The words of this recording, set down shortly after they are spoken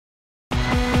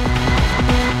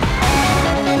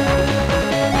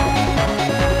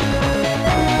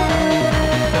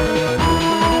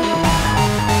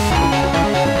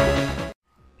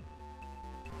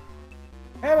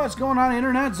going on,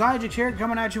 Internet? Xiagax here,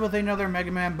 coming at you with another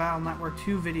Megaman Battle Network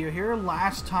 2 video here.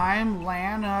 Last time,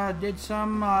 Lan did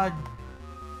some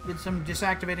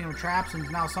disactivating of traps, and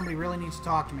now somebody really needs to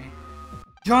talk to me.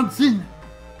 Johnson!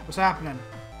 What's happening?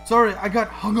 Sorry, I got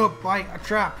hung up by a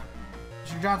trap.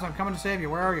 Mr. Johnson, I'm coming to save you.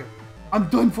 Where are you? I'm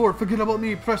done for. Forget about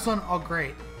me. Press on. Oh,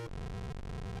 great.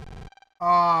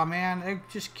 Oh, man. They're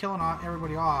just killing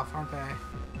everybody off, aren't they?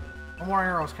 No more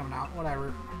arrows coming out.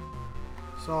 Whatever.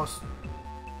 So,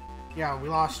 yeah, we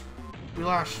lost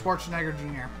Schwarzenegger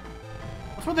Jr.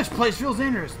 What's with this place? Feels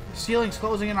dangerous. The ceiling's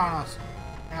closing in on us.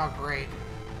 Oh, great.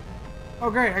 Oh,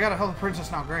 great. I gotta help the princess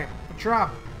now. Great. The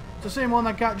trap. It's the same one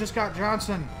that just got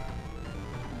Johnson.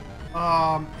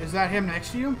 Is that him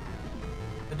next to you?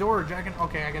 The door, Jack.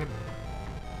 Okay, I gotta...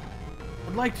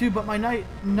 I'd like to, but my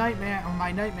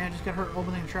nightman just got hurt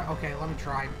opening the trap. Okay, let me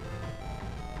try.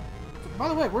 By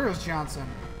the way, where is Johnson?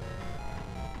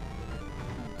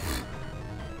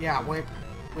 Yeah, we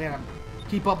had to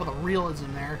keep up with the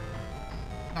realism there.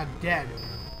 Not dead.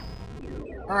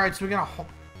 Alright, so we got a...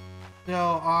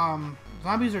 So,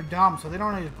 zombies are dumb, so they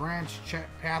don't use branch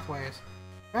pathways.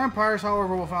 Vampires,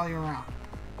 however, will follow you around.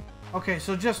 Okay,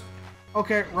 so just...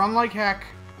 Okay, run like heck.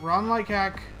 Run like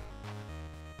heck.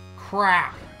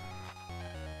 Crap.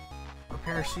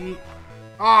 Repair seat.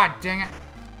 Ah, dang it.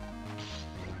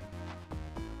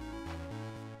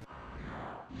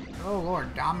 Oh,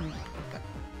 Lord. Dominant.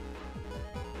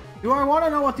 Do I want to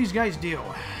know what these guys do?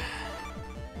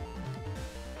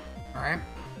 Alright.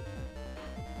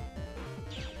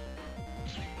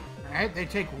 Alright, they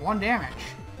take 1 damage.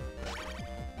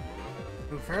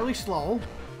 Move fairly slow.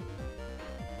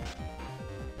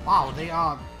 Wow, they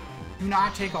do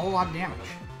not take a whole lot of damage.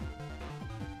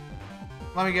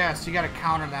 Let me guess, you gotta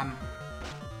counter them.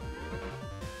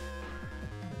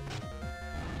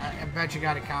 I bet you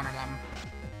gotta counter them.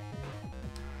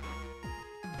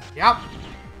 Yep.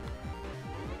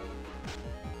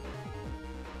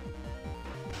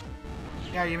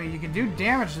 Yeah, I mean, you can do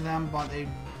damage to them, but they...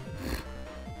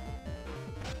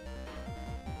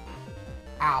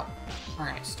 Ow.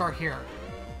 Alright, start here.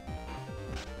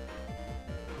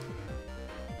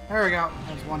 There we go.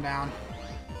 There's 1 down.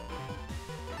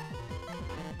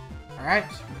 Alright,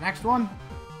 the next one.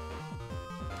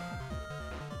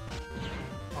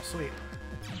 Oh, sweet.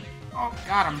 Oh,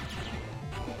 got him.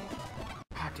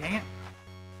 God dang it.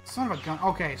 Son of a gun.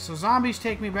 Okay, so zombies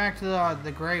take me back to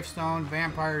the gravestone.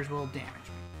 Vampires will damage me.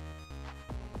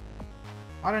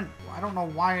 I don't know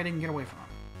why I didn't get away from them.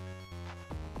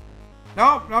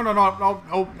 Nope, no.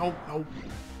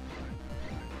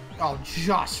 Oh,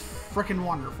 just freaking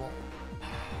wonderful.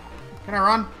 Can I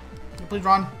run? Can you please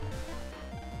run?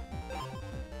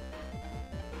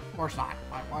 Of course not.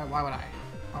 Why would I?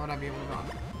 Why would I be able to run?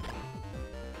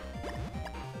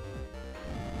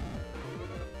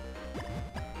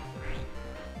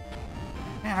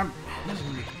 Man, this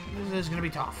is gonna be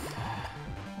tough.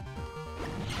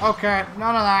 Okay,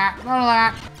 none of that. None of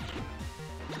that.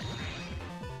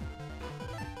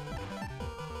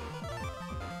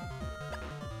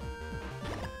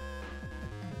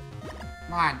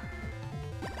 Come on.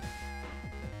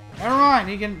 Never mind.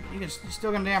 He's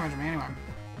still gonna damage me anyway.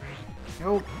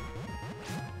 Nope.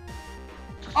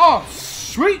 Oh,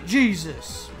 sweet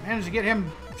Jesus! Managed to get him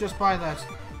just by this.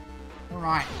 Never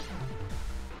mind.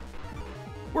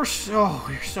 We're so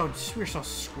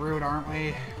screwed, aren't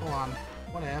we? Hold on.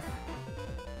 What if?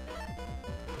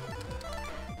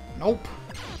 Nope.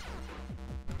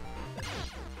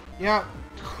 Yeah.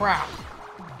 Crap.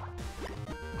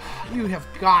 You have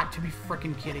got to be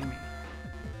freaking kidding me.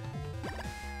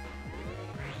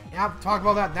 Yeah, talk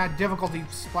about that difficulty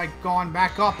spike going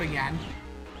back up again.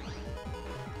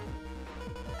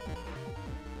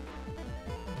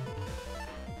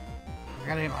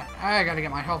 I gotta get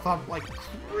my health up like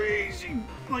crazy,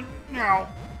 like now.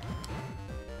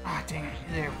 Ah, dang it!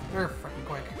 They're freaking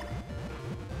quick.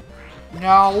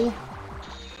 No,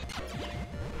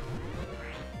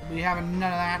 we having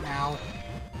none of that now.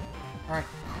 All right,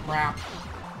 crap.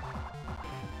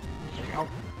 There we go.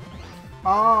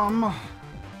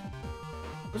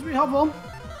 This would be helpful.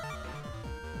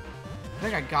 I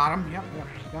think I got him. Yep,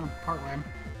 got him partway.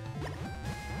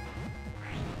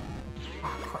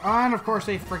 And of course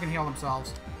they freaking heal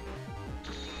themselves.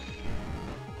 All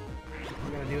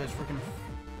we gotta do is freaking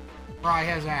fry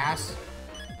his ass.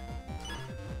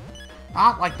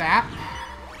 Not like that.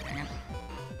 Dang it.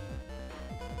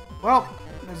 Well,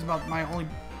 this is about my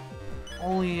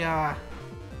only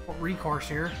recourse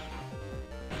here.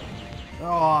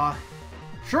 So,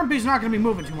 Shrimpy's not gonna be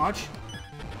moving too much.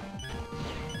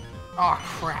 Oh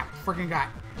crap! Freaking guy.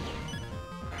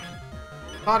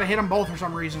 Thought I hit them both for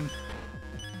some reason.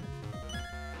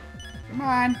 Come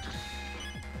on.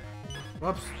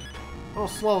 Whoops. A little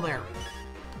slow there.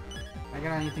 I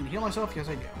got anything to heal myself? Yes,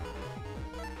 I do.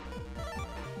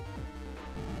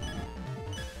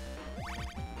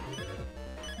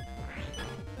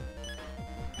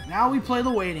 Now we play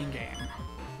the waiting game.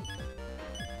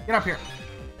 Get up here.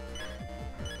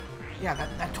 Yeah,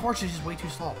 that torch is just way too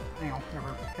slow. Hang on,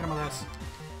 whatever. Hit him with this.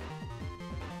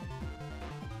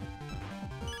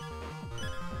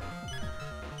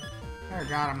 There,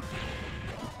 got him.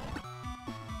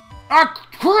 Ah,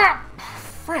 crap!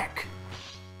 Frick!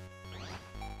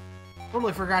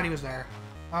 Totally forgot he was there.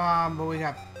 But we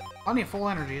got plenty of full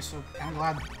energy, so kind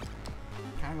of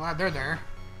glad they're there.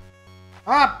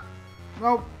 Up!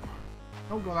 Nope.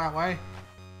 Don't go that way.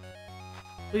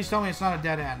 Please tell me it's not a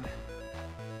dead end.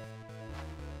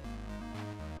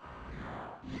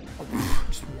 Oh,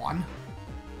 just one.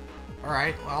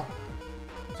 Alright, well.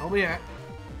 So be it.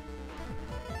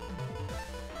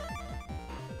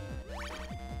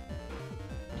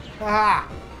 Haha!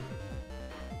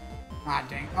 Ah,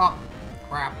 dang. Oh,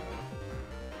 crap.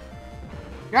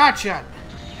 Gotcha!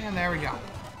 And there we go.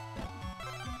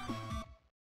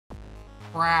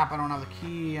 Crap, I don't have the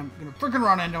key. I'm gonna freaking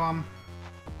run into him.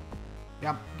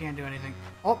 Yep, can't do anything.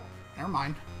 Oh, never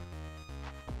mind.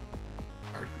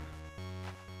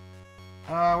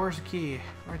 Where's the key?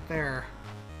 Right there.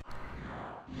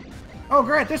 Oh,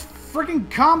 great, this freaking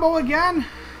combo again?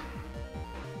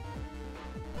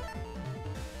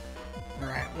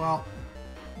 Alright, well.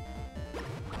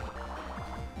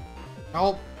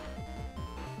 Nope.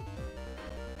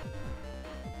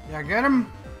 Did I get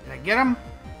him? Did I get him?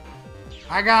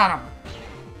 I got him.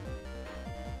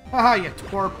 Haha, you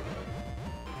twerp.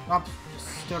 Oops, just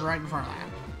stood right in front of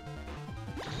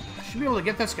that. Should be able to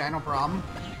get this guy, no problem.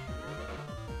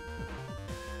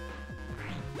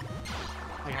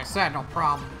 Like I said, no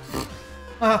problem.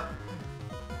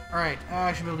 Alright,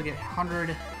 I should be able to get 100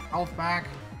 health back.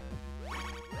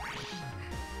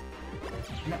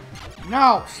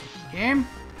 No! Game?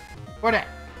 Quit it!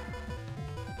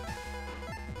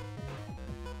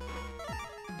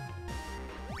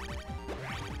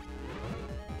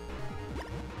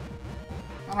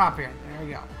 Come up here. There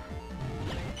we go.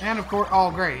 And of course...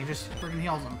 Oh, great. He just freaking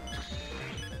heals him.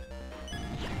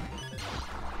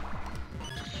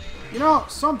 You know,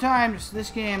 sometimes this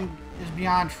game is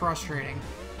beyond frustrating.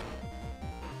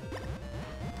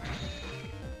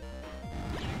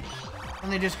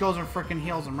 And they just goes and freaking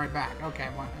heals him right back. Okay,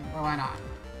 why not?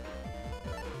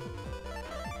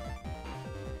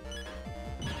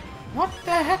 What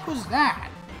the heck was that?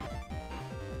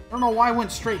 I don't know why I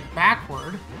went straight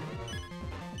backward.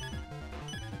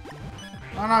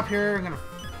 On up here, I'm gonna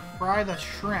fry the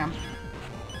shrimp.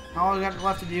 All I got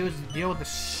left to do is deal with the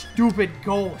stupid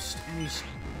ghost. And he's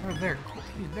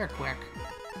there quick.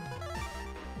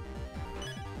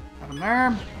 Got him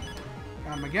there.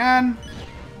 Got him again.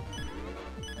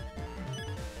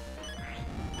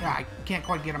 Yeah, I can't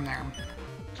quite get him there.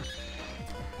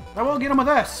 But I will get him with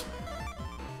this.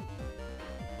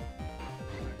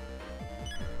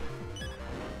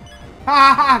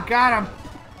 Ha ha ha! Got him!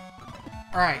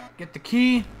 Alright, get the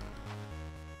key.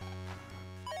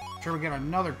 I'm sure we got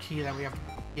another key that we have to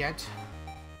get.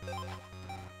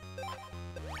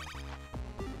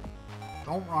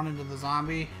 Don't run into the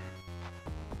zombie.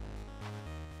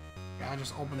 Yeah, it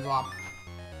just opens up.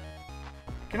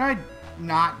 Can I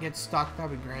not get stuck?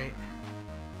 That'd be great.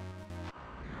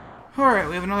 Alright,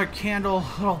 we have another candle.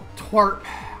 Little twerp.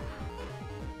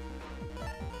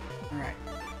 Alright.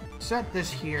 Set this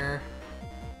here.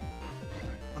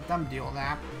 Let them deal with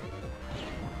that.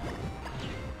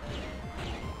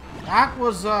 That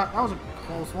was a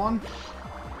close one.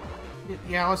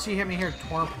 Yeah, let's see. Hit me here,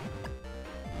 twerp.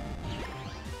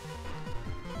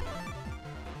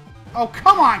 Oh,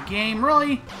 come on, game.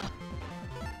 Really?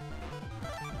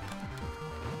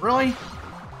 Really?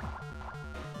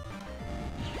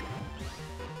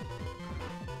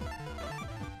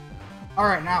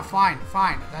 Alright, now, fine.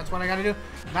 That's what I gotta do.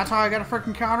 That's how I gotta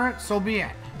freaking counter it. So be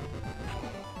it.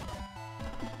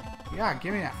 Yeah,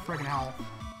 give me that freaking health.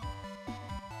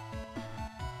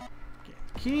 Get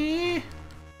the key.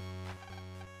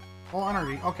 Full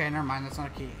energy. Okay, never mind. That's not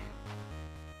a key.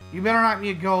 You better not be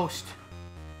a ghost.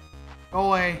 Go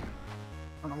away.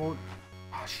 I don't know what...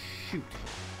 Oh, shoot.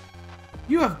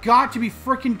 You have got to be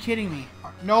freaking kidding me.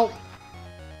 Nope.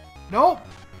 Nope.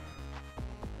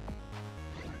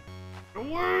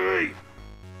 Away.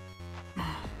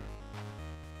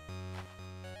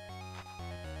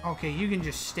 Okay, you can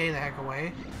just stay the heck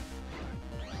away.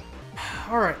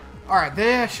 Alright. Alright,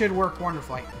 this should work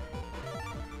wonderfully.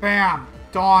 Bam.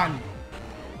 Done.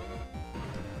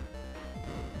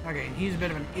 Okay, he's a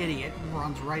bit of an idiot.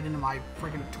 Runs right into my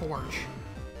freaking torch.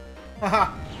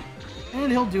 Haha.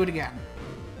 And he'll do it again.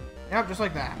 Yep, just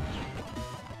like that.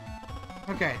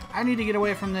 Okay, I need to get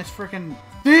away from this freaking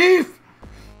thief!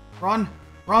 Run!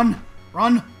 Run!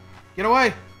 Run! Get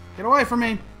away! Get away from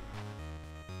me!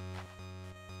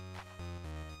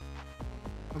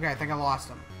 Okay, I think I lost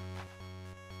him.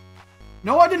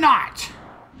 No, I did not!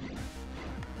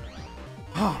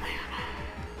 Oh, man.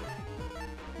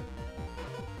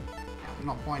 Yeah,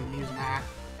 no point in using that.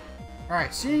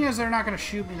 Alright, seeing as they're not going to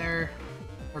shoot me there,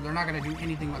 or they're not going to do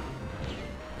anything with...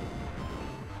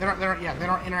 They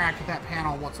don't interact with that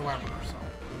panel whatsoever, so...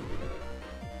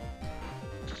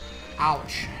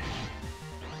 Ouch.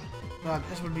 But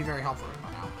this would be very helpful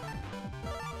right now.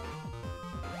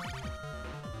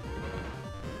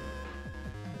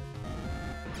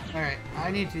 Alright, I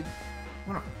need to...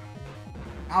 That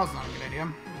was not a good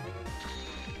idea.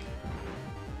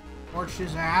 Torch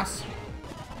his ass.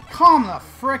 Come the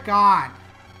frick on!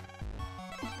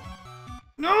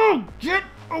 No! Get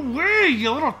away,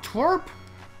 you little twerp!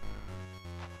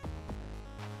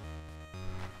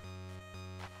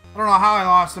 I don't know how I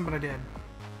lost him, but I did.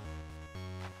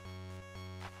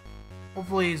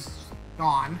 Hopefully he's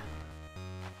gone.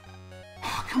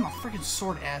 Oh, come on, freaking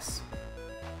sword S.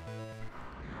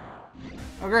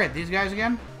 Oh great, these guys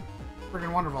again?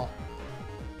 Freaking wonderful.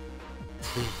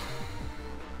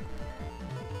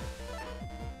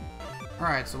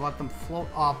 Alright, so let them float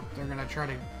up. They're gonna try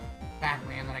to back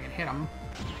me and then I can hit them.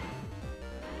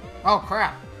 Oh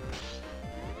crap.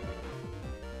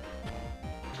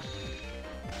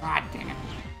 Ah, dang it.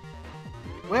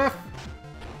 Whiff!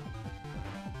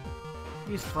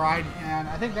 He's fried, and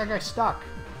I think that guy's stuck.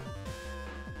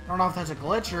 I don't know if that's a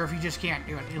glitch or if he just can't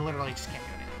do it. He literally just can't do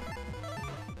anything.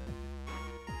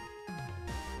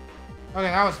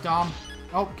 Okay, that was dumb.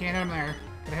 Oh, can't hit him there.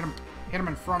 Gotta hit him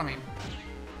in front of me.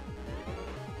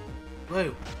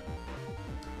 Blue.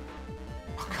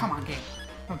 Oh, come on, game.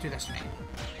 Don't do this to me.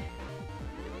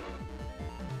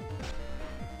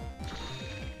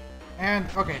 And,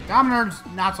 okay, Dominar's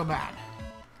not so bad.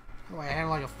 Oh, I had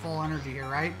like a full energy here,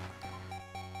 right?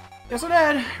 Yes,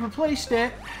 I did. Replaced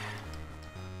it.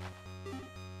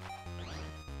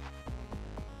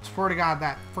 Swear to God,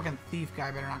 that freaking thief guy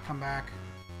better not come back.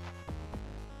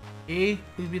 Key?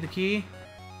 Please be the key.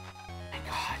 Thank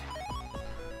God.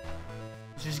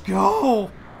 Let's just go!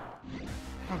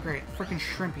 Oh, great. Freaking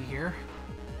shrimpy here.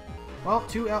 Well,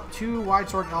 two wide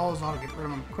sword L's ought to get rid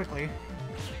of them quickly.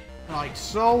 Like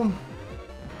so.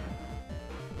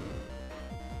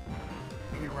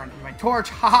 I'm gonna run into my torch.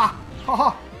 Haha!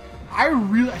 Haha!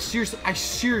 I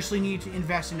seriously need to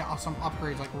invest into some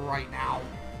upgrades like right now.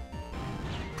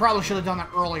 Probably should have done that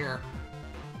earlier.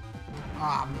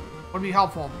 Would be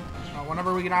helpful.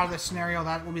 Whenever we get out of this scenario,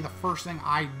 that will be the first thing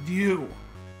I do.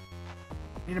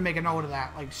 Need to make a note of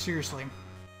that. Like seriously.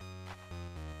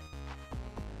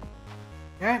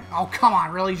 Okay. Oh come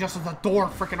on! Really? Just as the door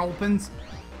freaking opens.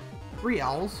 3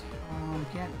 L's.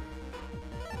 Can't.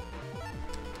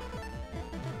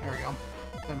 There we go.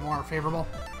 A bit more favorable.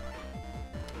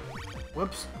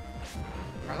 Whoops.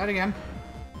 Try that again.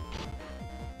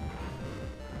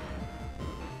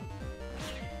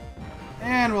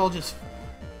 And we'll just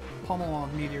pummel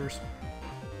on with meteors.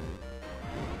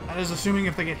 That is assuming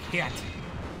if they get hit.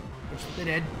 Which they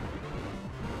did.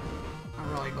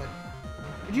 Not really, but...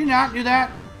 Did you not do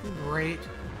that? Great.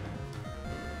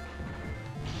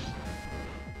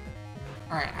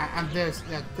 Alright, this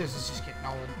is just getting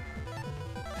old.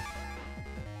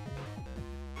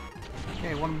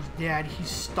 Okay, one of them's dead. He's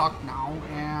stuck now.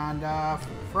 And,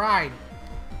 fried.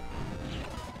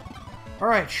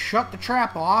 Alright, shut the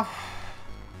trap off.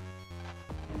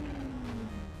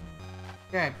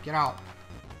 Okay, get out.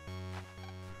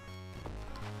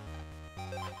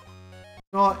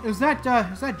 Well, is that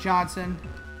Johnson?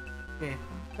 Okay,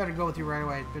 better go with you right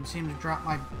away. It seemed to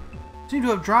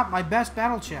have dropped my best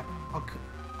battle chip.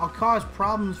 I'll cause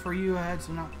problems for you ahead,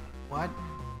 so not... What?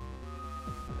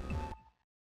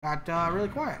 Got really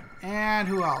quiet. And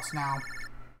who else now?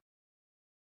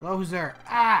 Hello, who's there?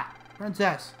 Ah!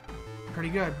 Princess. Pretty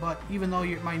good, but even though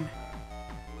you're mine...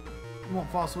 You won't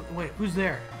fall asleep. Wait, who's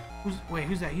there?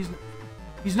 Who's that?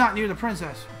 He's not near the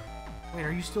princess. Wait,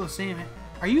 are you still the same...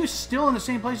 Are you still in the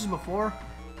same place as before?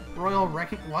 Royal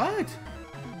Wrecking... What?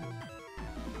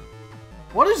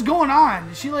 What is going on?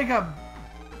 Is she like a...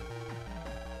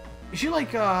 Is she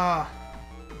like a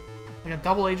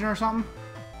double agent or something?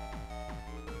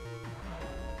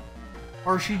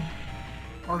 Or is she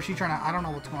trying to... I don't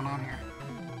know what's going on here.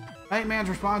 Nightman's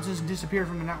responses disappeared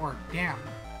from the network. Damn.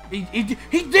 He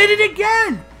did it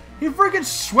again! He freaking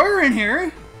swearing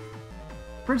here!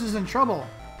 Prince is in trouble.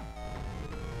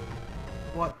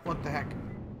 What the heck?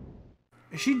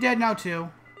 Is she dead now too?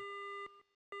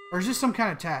 Or is this some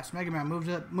kind of test?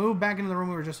 Megaman, move back into the room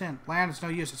we were just in. Land, it's no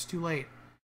use. It's too late.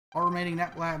 All remaining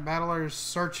net battlers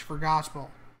search for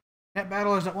gospel. Net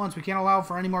battlers at once. We can't allow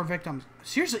for any more victims.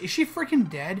 Seriously, is she freaking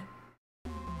dead?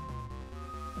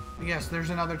 Yes, there's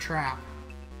another trap.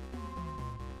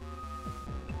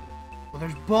 Well,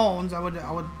 there's bones. I would.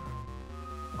 Oh,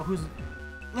 who's?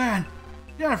 Lan,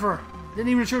 Jennifer. Didn't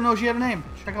even know she had a name.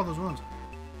 Check out those wounds.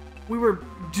 We were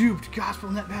duped.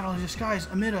 Gospel net battle in disguise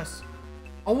amid us.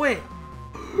 Oh wait,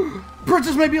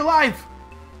 Princess may be alive.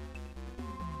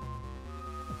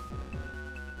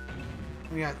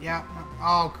 Yeah.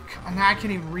 Oh, I can't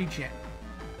even reach it.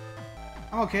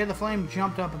 I'm okay. The flame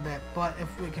jumped up a bit, but if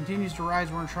it continues to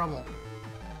rise, we're in trouble.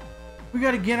 We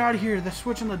gotta get out of here. The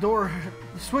switch on the door,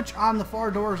 the switch on the far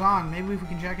door is on. Maybe if we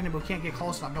can jack in it, but we can't get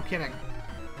close enough. No kidding.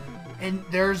 And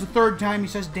there's the third time he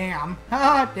says, "Damn."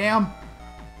 Haha, damn.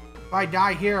 If I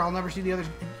die here, I'll never see the others.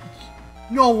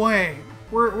 No way.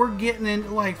 We're getting into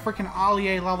like freaking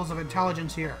Allier levels of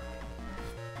intelligence here.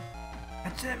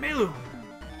 That's it, Melu.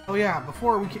 Oh yeah,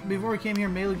 before we came here,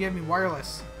 Melu gave me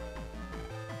wireless.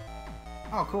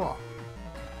 Oh, cool.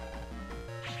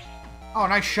 Oh,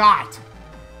 nice shot.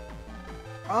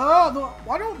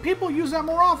 Why don't people use that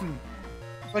more often?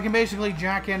 I can basically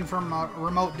jack in from a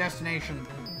remote destination.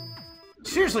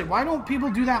 Seriously, why don't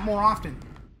people do that more often?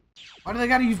 Why do they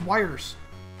gotta use wires?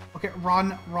 Okay,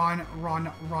 run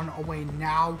away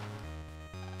now.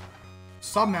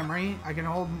 Sub-memory. I can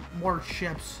hold more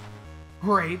ships.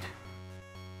 Great.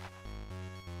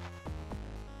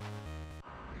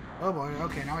 Oh boy,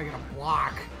 okay, now I gotta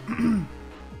block.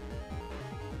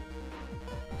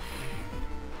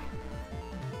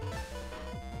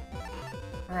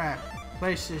 Alright,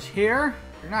 place is here.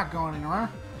 You're not going anywhere.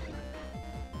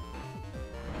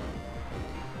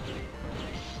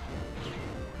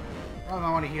 I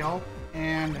want to heal,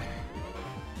 and I'm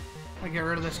gonna get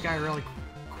rid of this guy really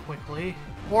quickly.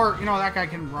 Or, you know, that guy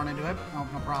can run into it. No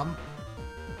problem.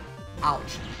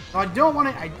 Ouch. So I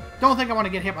don't think I want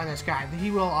to get hit by this guy. He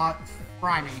will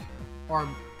fry me. Or,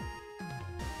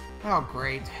 oh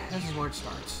great. This is where it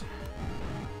starts.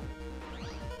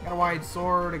 Got a wide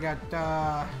sword. I got,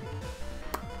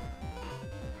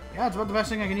 yeah, it's about the best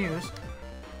thing I can use.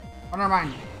 Oh, never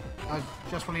mind.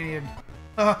 Just what he needed.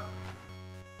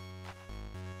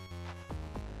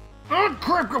 Oh,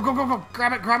 crap! Go!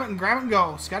 Grab it and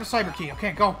go. It's got a cyber key.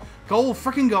 Okay, go.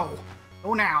 Freaking go.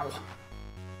 Go now.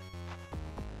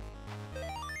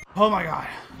 Oh my god.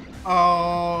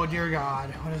 Oh, dear god.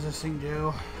 What does this thing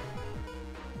do?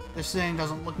 This thing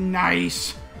doesn't look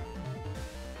nice.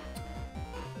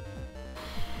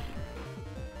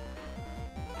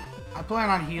 I plan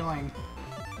on healing.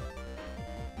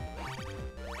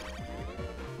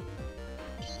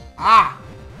 Ah!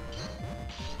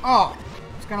 Oh!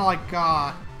 It's kinda like,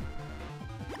 oh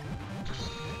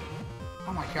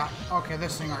my god. Okay,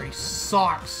 this thing already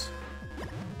sucks.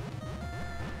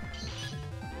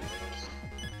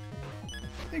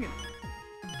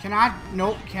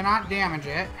 Nope, cannot damage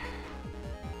it.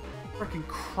 Freaking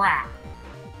crap.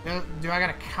 Do I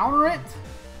gotta counter it?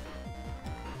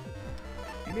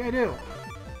 Maybe I do.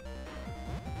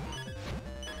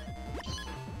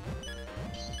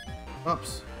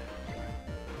 Oops.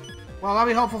 Well, that'll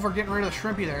be helpful for getting rid of the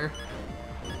shrimpy there.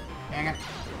 Dang it.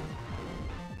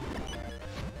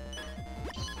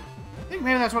 I think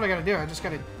maybe that's what I gotta do. I just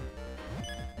gotta...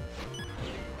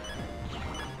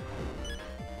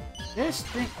 This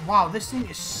thing... Wow, this thing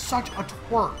is such a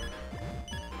twerp.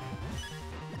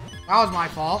 That was my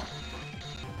fault.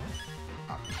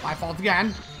 My fault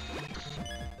again.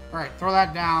 Alright, throw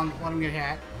that down. Let him get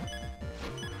hit.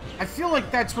 I feel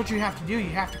like that's what you have to do. You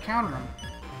have to counter him.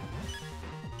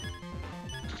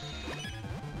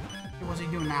 What's he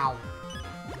doing now?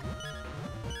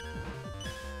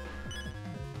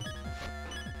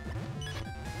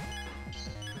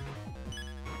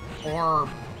 Or...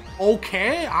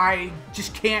 Okay, I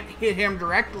just can't hit him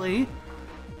directly.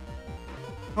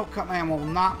 Oh, cut my ammo will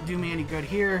not do me any good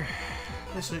here.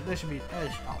 This should be...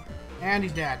 Oh, and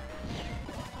he's dead.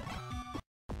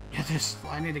 Get this...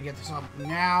 I need to get this up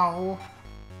now.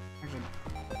 Actually...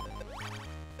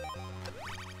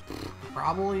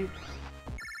 Probably...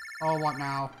 Oh, what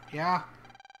now? Yeah?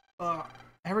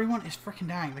 Everyone is freaking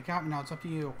dying. They got me now. It's up to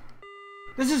you.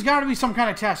 This has got to be some kind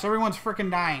of test. Everyone's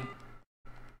freaking dying.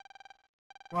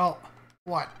 Well,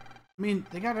 what? I mean,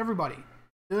 they got everybody.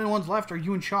 The only ones left are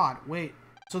you and Chad. Wait,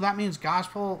 so that means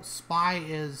Gospel Spy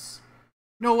is...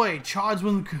 No way, Chad's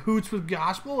in cahoots with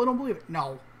Gospel? I don't believe it.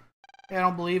 No. I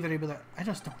don't believe it, but I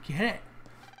just don't get it.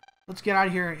 Let's get out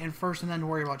of here and first and then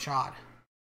worry about Chad.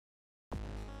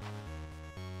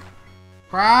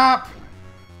 Crap!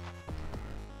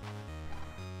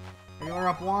 Regular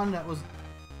up 1, that was...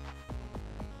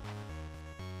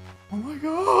 Oh my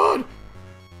god!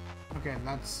 Okay,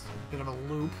 that's a bit of a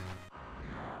loop.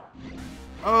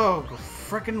 Oh,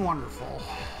 frickin' wonderful.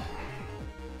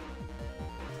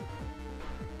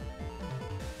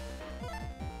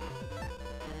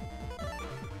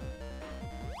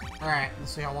 Alright,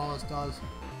 let's see how well this does.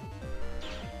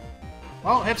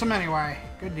 Well, hits him anyway.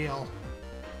 Good deal.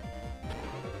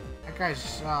 That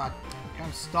guy's kind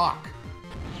of stuck.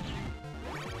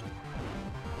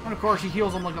 And of course, he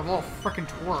heals him like a little frickin'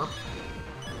 twerp.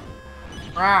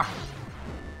 Crap.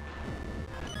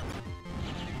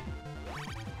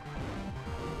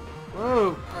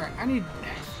 Whoa. Alright, I need...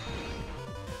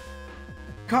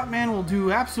 Cutman will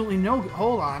do absolutely no...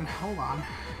 Hold on.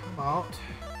 About...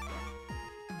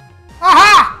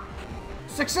 Aha!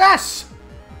 Success!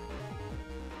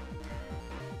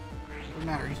 Doesn't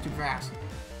matter, he's too fast.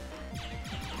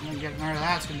 I'm gonna get none of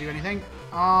that's gonna do anything.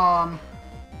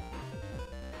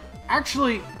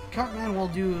 Actually, Cutman will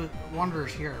do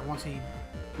wonders here once he...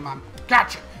 Come on.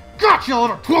 Gotcha! Gotcha,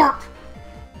 little twerp!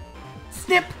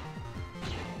 Snip!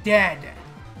 Dead.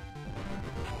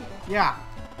 Yeah.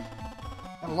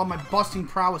 I love my busting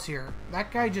prowess here.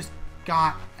 That guy just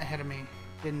got ahead of me,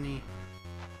 didn't he?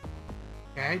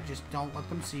 Okay, just don't let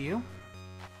them see you.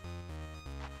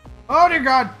 Oh, dear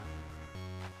God!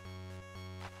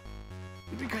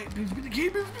 Please be the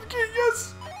key,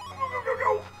 yes!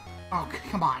 Go! Oh,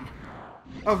 come on.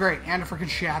 Oh, great, and a freaking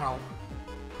shadow.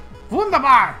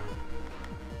 Wunderbar!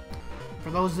 For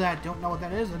those that don't know what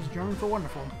that is, that's German for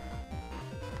wonderful.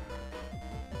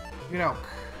 You know.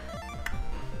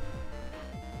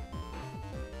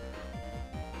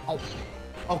 Oh,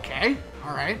 okay,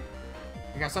 alright.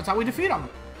 I guess that's how we defeat him.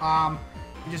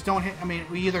 We just don't hit... I mean,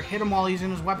 we either hit him while he's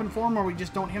in his weapon form, or we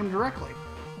just don't hit him directly.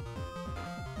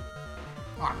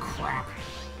 Oh, crap.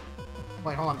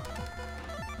 Wait, hold on.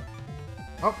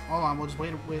 Oh, hold on. We'll just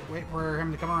wait for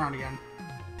him to come around again.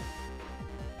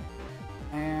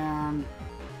 And...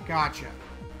 Gotcha.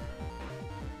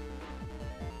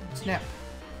 Snip.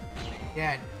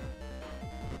 Dead.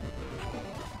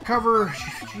 Cover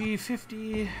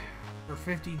G50... Or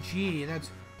 50G. That's...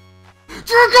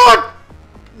 Dear God!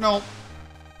 No.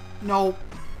 No.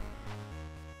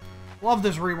 Love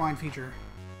this rewind feature.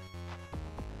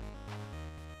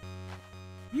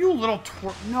 You little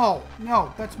twerp. No.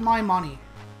 No. That's my money.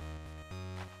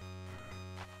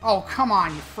 Oh, come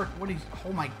on, you frick. What is...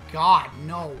 Oh my God.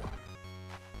 No.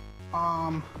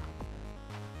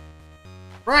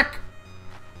 Frick!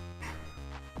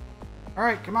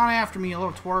 Alright, come on after me, you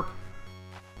little twerp.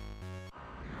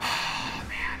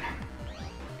 Man.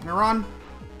 Can I run?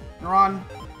 Can I run?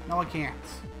 No, I can't.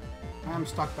 I'm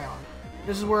stuck battling.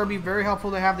 This is where it'd be very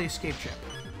helpful to have the escape chip.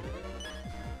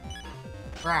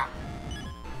 Crap.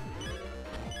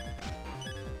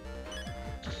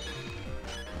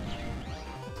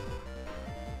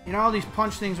 You know, these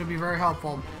punch things would be very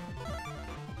helpful.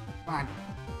 Come on.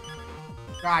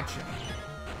 Gotcha.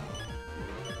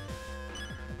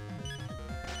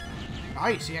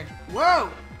 Nice. He actually...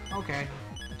 Whoa! Okay.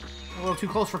 A little too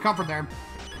close for comfort there.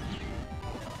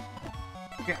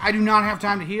 Okay, I do not have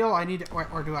time to heal. I need to...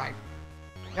 Or do I?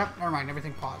 Yep, never mind.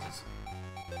 Everything pauses.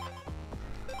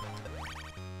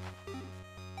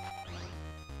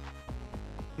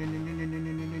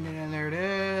 There it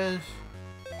is.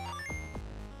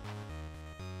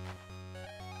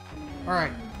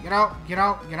 Alright, get out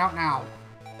now.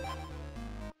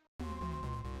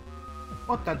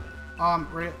 What the...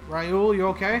 Raul, you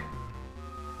okay?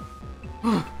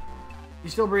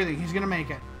 He's still breathing. He's gonna make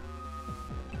it.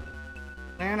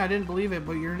 Man, I didn't believe it,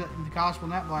 but you're in the gospel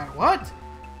net blind. What?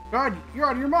 God, you're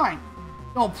out of your mind.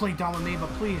 Don't play dumb with me, but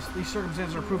please, these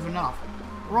circumstances are proof enough.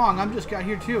 Wrong, I'm just got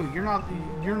here too. You're not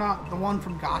the one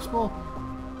from gospel?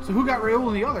 So who got Raul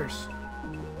and the others?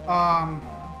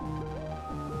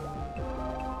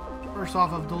 First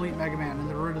off, of delete Megaman and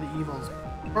the root of the evils.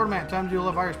 Proto-Man, time to do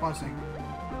a virus blessing.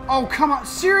 Oh, come on.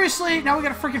 Seriously? Now we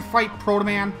gotta freaking fight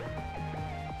Proto-Man?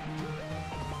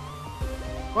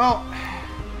 Well,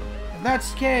 if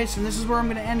that's the case, and this is where I'm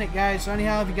gonna end it, guys. So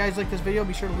anyhow, if you guys like this video,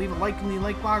 be sure to leave a like in the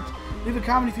like box. Leave a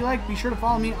comment if you like. Be sure to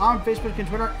follow me on Facebook and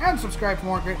Twitter. And subscribe for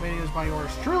more great videos by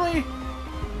yours truly.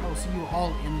 I will see you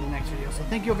all in the next video. So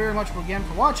thank you very much again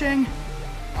for watching.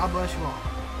 God bless you all.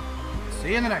 See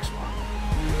you in the next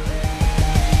one.